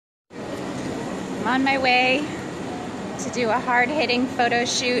I'm on my way to do a hard-hitting photo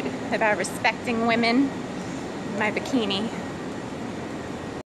shoot about respecting women in my bikini.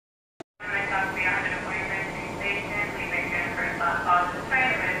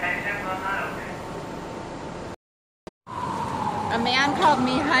 A man called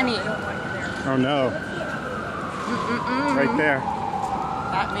me honey. Oh no. Right there.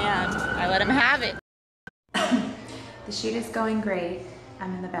 That man. I let him have it. The shoot is going great.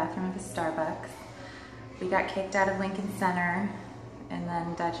 I'm in the bathroom of a Starbucks. We got kicked out of Lincoln Center, and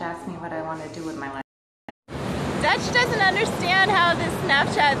then Dutch asked me what I want to do with my life. Dutch doesn't understand how this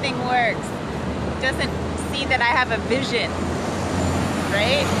Snapchat thing works. Doesn't see that I have a vision,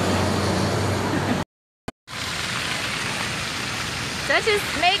 right? Dutch is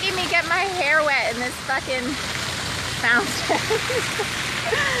making me get my hair wet in this fucking fountain.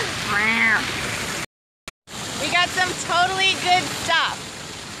 We got some totally good stuff.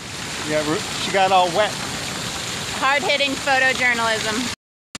 Yeah, she got all wet. Hard-hitting photojournalism.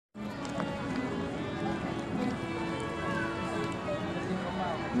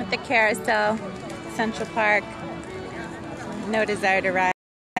 I'm at the Carousel, Central Park. No desire to ride.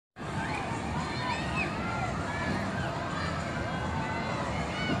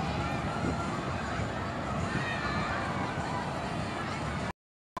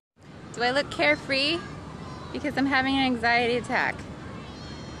 Do I look carefree? Because I'm having an anxiety attack.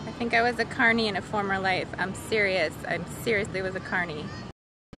 I think I was a carny in a former life. I'm serious. I seriously was a carny.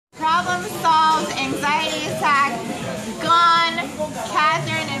 Problem solved, anxiety attack gone,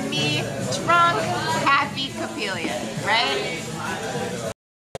 Catherine and me drunk, happy Coppelian, right?